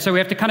stale, and so we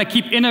have to kind of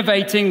keep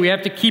innovating, we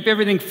have to keep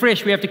everything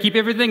fresh, we have to keep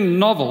everything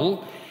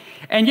novel.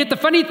 And yet the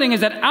funny thing is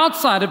that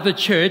outside of the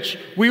church,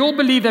 we all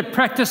believe that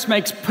practice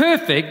makes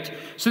perfect,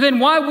 so then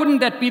why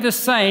wouldn't that be the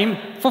same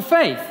for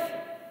faith?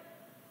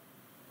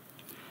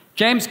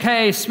 James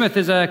K.A. Smith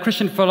is a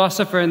Christian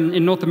philosopher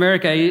in North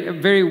America, a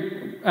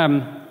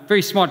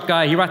very smart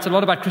guy. He writes a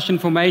lot about Christian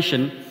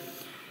formation.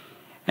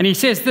 And he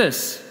says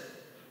this.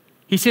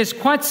 He says,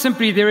 quite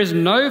simply, there is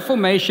no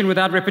formation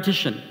without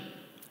repetition.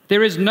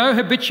 There is no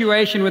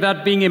habituation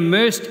without being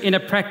immersed in a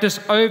practice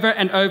over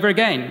and over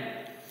again.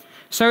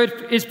 So it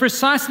is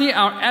precisely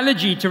our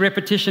allergy to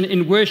repetition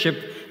in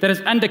worship that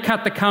has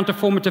undercut the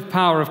counterformative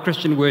power of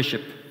Christian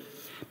worship.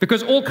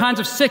 Because all kinds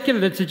of secular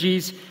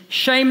liturgies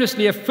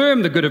shamelessly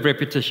affirm the good of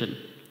repetition.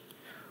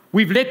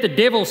 We've let the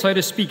devil, so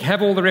to speak,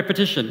 have all the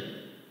repetition.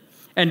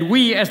 And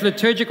we, as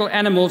liturgical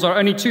animals, are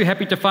only too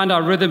happy to find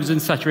our rhythms in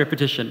such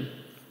repetition.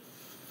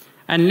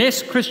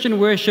 Unless Christian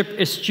worship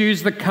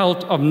eschews the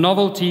cult of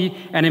novelty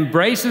and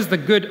embraces the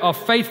good of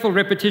faithful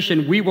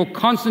repetition, we will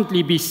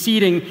constantly be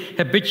ceding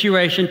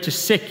habituation to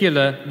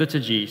secular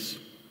liturgies.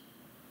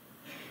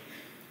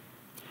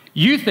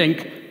 You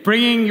think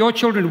bringing your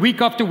children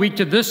week after week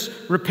to this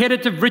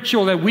repetitive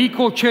ritual that we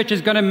call church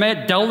is going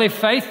to dull their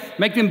faith,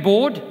 make them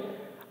bored?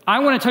 I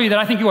want to tell you that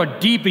I think you are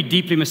deeply,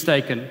 deeply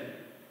mistaken.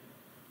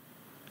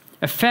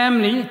 A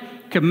family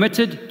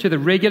committed to the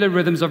regular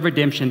rhythms of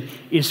redemption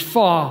is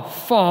far,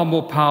 far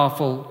more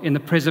powerful in the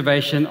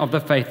preservation of the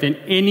faith than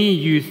any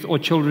youth or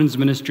children's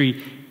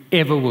ministry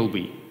ever will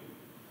be.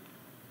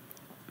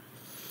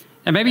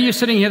 And maybe you're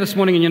sitting here this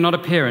morning and you're not a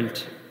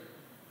parent.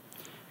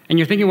 And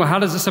you're thinking, well, how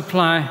does this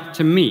apply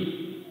to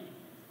me?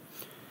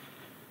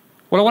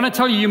 Well, I want to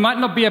tell you, you might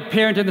not be a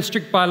parent in the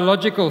strict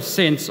biological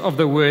sense of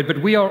the word,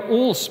 but we are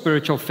all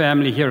spiritual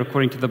family here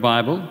according to the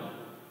Bible.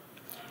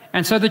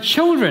 And so the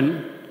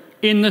children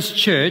in this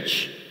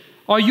church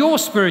are your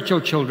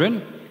spiritual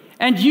children,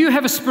 and you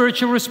have a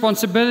spiritual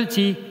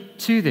responsibility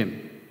to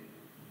them.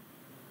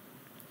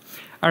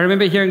 I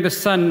remember hearing the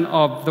son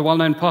of the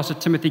well-known pastor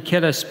Timothy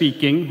Keller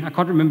speaking. I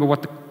can't remember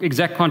what the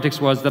exact context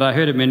was that I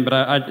heard him in,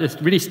 but it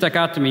really stuck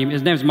out to me.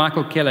 His name's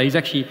Michael Keller. He's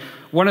actually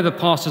one of the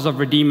pastors of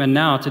Redeemer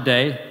now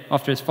today,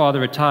 after his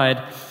father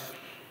retired.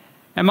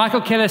 And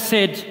Michael Keller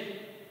said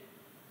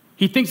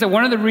he thinks that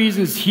one of the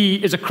reasons he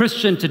is a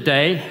Christian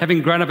today,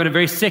 having grown up in a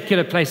very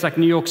secular place like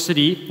New York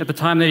City at the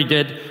time that he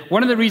did,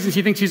 one of the reasons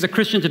he thinks he's a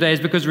Christian today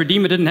is because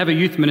Redeemer didn't have a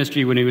youth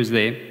ministry when he was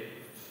there.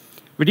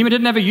 Redeemer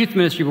didn't have a youth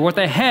ministry, but what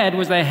they had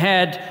was they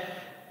had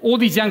all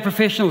these young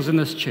professionals in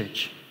this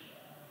church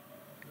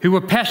who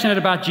were passionate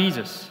about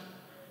Jesus.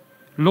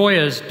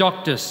 Lawyers,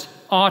 doctors,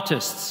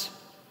 artists,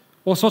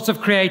 all sorts of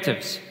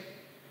creatives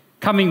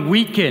coming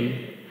week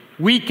in,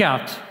 week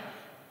out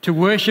to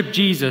worship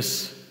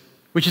Jesus,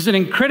 which is an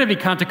incredibly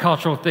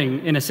countercultural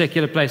thing in a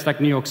secular place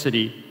like New York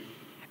City.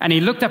 And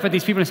he looked up at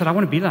these people and said, I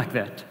want to be like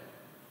that.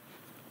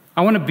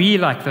 I want to be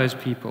like those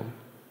people.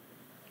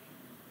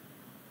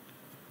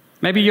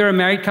 Maybe you're a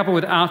married couple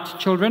without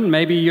children.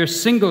 Maybe you're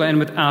single and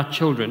without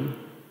children.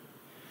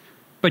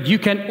 But you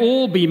can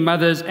all be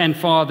mothers and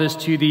fathers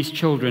to these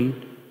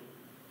children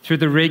through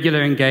the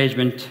regular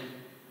engagement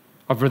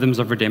of Rhythms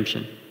of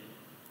Redemption.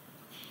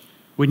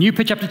 When you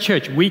pitch up to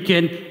church week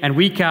in and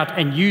week out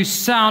and you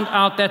sound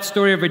out that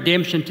story of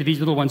redemption to these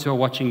little ones who are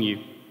watching you.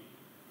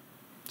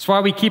 That's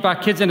why we keep our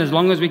kids in as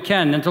long as we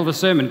can until the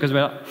sermon,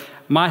 because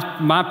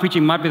my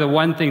preaching might be the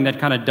one thing that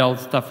kind of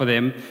dulls stuff for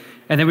them,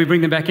 and then we bring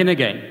them back in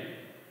again.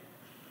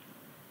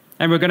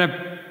 And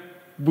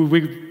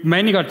we've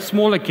mainly got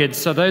smaller kids,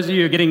 so those of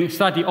you who are getting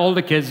slightly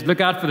older kids, look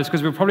out for this,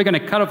 because we're probably going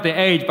to cut off the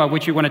age by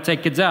which we want to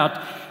take kids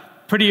out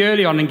pretty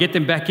early on and get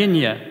them back in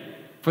here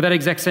for that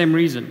exact same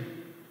reason.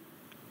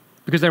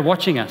 Because they're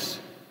watching us.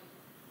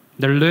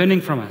 They're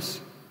learning from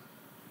us.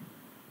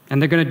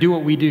 And they're going to do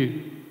what we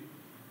do.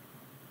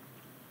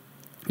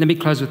 Let me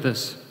close with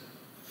this.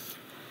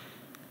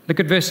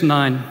 Look at verse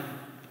 9.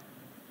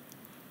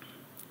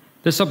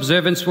 This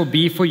observance will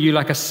be for you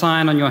like a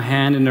sign on your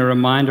hand and a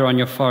reminder on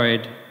your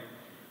forehead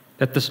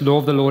that this law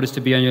of the Lord is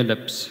to be on your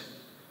lips.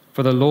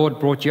 For the Lord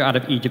brought you out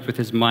of Egypt with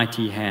his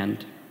mighty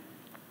hand.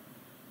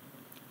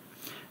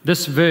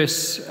 This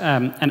verse,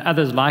 and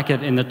others like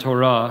it in the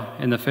Torah,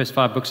 in the first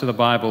 5 books of the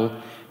Bible,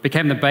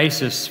 became the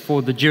basis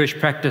for the Jewish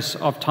practice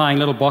of tying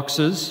little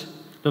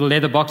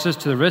leather boxes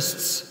to the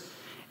wrists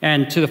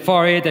and to the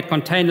forehead that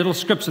contained little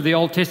scripts of the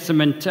Old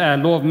Testament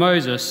law of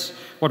Moses,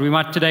 what we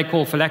might today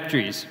call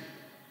phylacteries.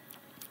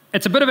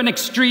 It's a bit of an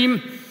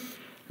extreme,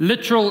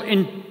 literal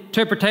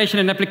interpretation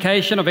and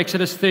application of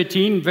Exodus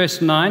 13,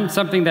 verse 9,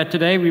 something that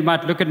today we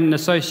might look at and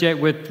associate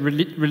with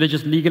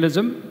religious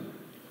legalism.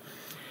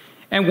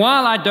 And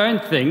while I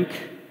don't think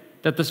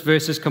that this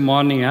verse is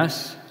commanding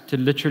us to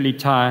literally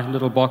tie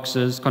little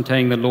boxes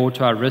containing the law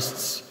to our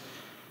wrists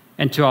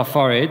and to our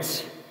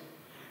foreheads,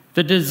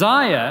 the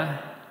desire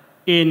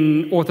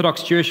in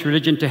Orthodox Jewish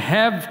religion to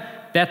have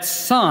that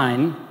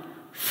sign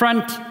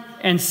front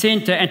and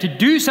center and to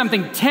do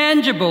something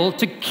tangible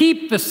to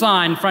keep the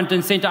sign front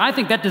and center, I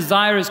think that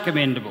desire is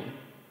commendable.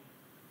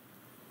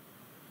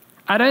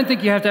 I don't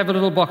think you have to have a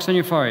little box on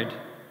your forehead.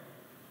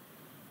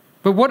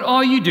 But what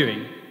are you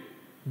doing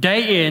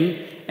day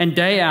in and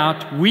day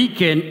out,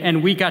 week in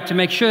and week out, to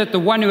make sure that the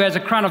one who has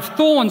a crown of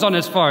thorns on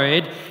his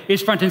forehead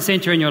is front and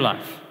center in your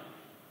life?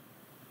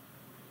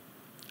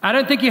 I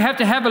don't think you have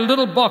to have a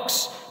little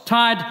box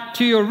tied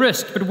to your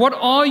wrist, but what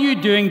are you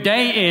doing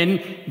day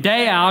in,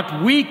 day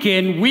out, week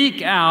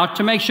week out,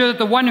 to make sure that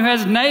the one who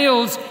has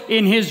nails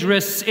in his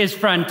wrists is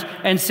front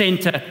and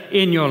center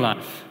in your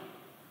life?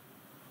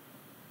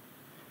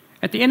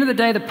 At the end of the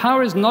day, the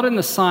power is not in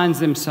the signs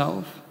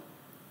themselves.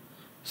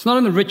 It's not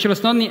in the ritual.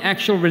 It's not in the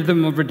actual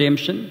rhythm of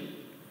redemption.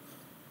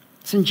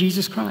 It's in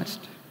Jesus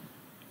Christ,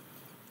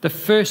 the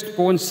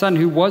firstborn Son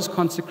who was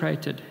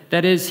consecrated.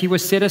 That is, he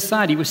was set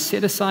aside. He was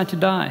set aside to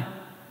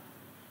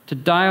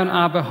die on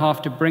our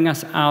behalf, to bring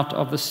us out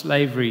of the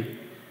slavery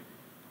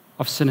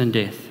of sin and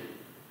death.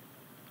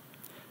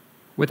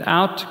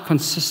 Without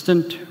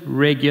consistent,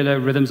 regular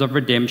rhythms of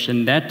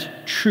redemption,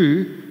 that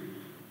true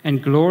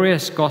and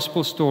glorious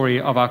gospel story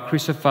of our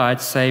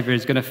crucified Savior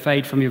is going to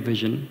fade from your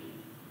vision,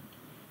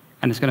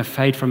 and it's going to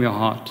fade from your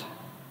heart.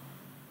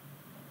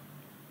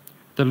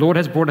 The Lord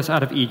has brought us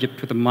out of Egypt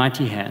with a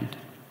mighty hand.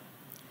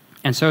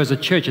 And so as a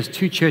church, as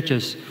two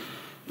churches,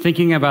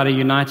 thinking about a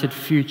united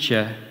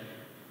future,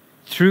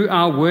 through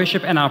our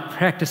worship and our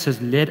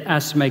practices, let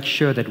us make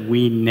sure that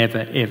we never,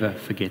 ever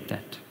forget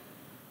that.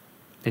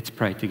 Let's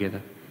pray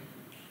together.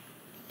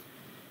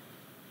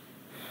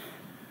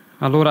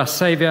 Our Lord, our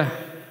Savior,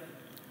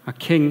 our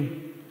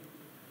King,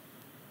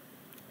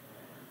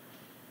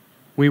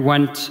 we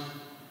want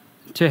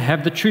to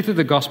have the truth of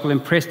the gospel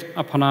impressed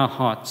upon our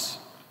hearts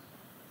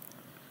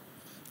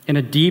in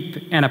a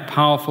deep and a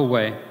powerful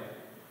way.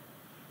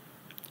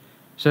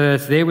 So that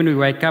it's there when we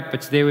wake up,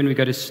 it's there when we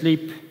go to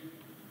sleep,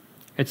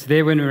 it's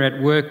there when we're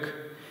at work,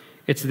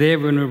 it's there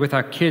when we're with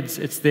our kids,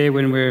 it's there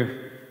when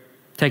we're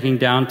taking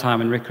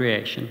downtime and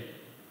recreation.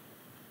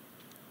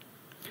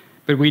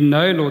 But we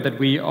know, Lord, that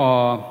we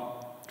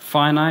are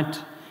finite,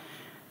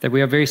 that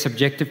we are very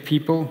subjective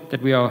people,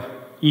 that we are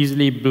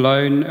easily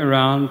blown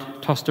around,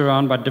 tossed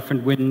around by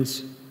different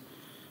winds,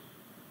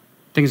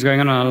 things going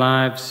on in our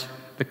lives,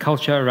 the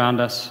culture around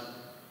us.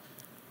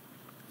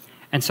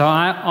 And so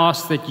I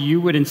ask that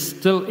you would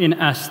instill in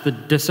us the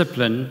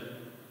discipline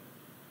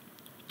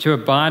to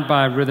abide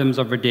by rhythms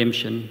of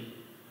redemption,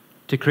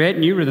 to create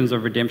new rhythms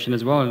of redemption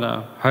as well in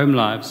our home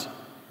lives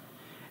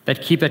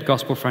that keep that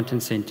gospel front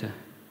and center.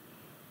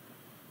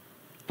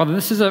 Father,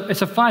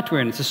 it's a fight we're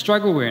in, it's a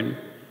struggle we're in.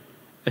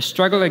 A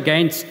struggle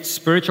against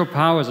spiritual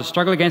powers, a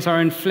struggle against our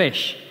own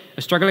flesh,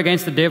 a struggle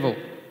against the devil,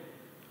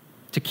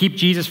 to keep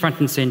Jesus front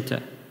and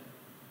center.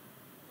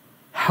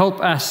 Help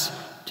us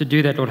to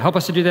do that, Lord. Help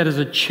us to do that as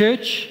a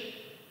church.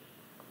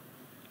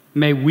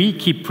 May we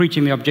keep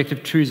preaching the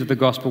objective truths of the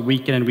gospel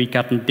week in and week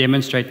out and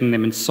demonstrating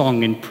them in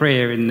song, in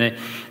prayer, in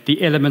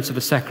the elements of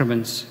the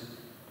sacraments.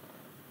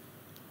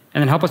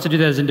 And then help us to do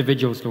that as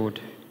individuals,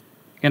 Lord,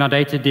 in our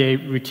day-to-day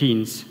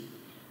routines,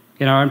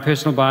 in our own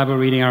personal Bible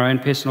reading, our own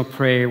personal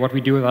prayer, what we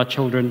do with our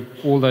children,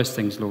 all those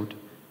things, Lord.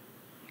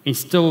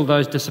 Instill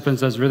those disciplines,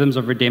 those rhythms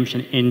of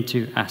redemption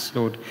into us,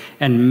 Lord,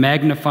 and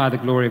magnify the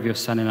glory of your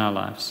Son in our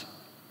lives.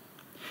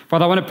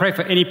 Father, I want to pray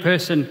for any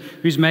person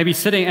who's maybe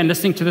sitting and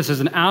listening to this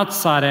as an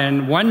outsider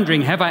and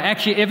wondering, have I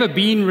actually ever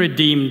been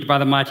redeemed by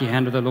the mighty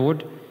hand of the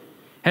Lord?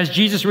 Has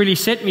Jesus really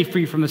set me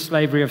free from the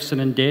slavery of sin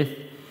and death?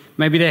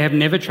 Maybe they have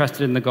never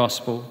trusted in the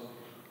gospel,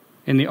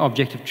 in the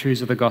objective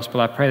truths of the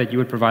gospel. I pray that you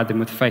would provide them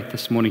with faith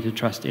this morning to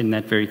trust in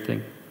that very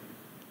thing.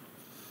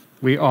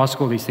 We ask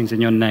all these things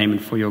in your name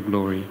and for your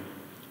glory.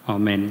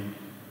 Amen.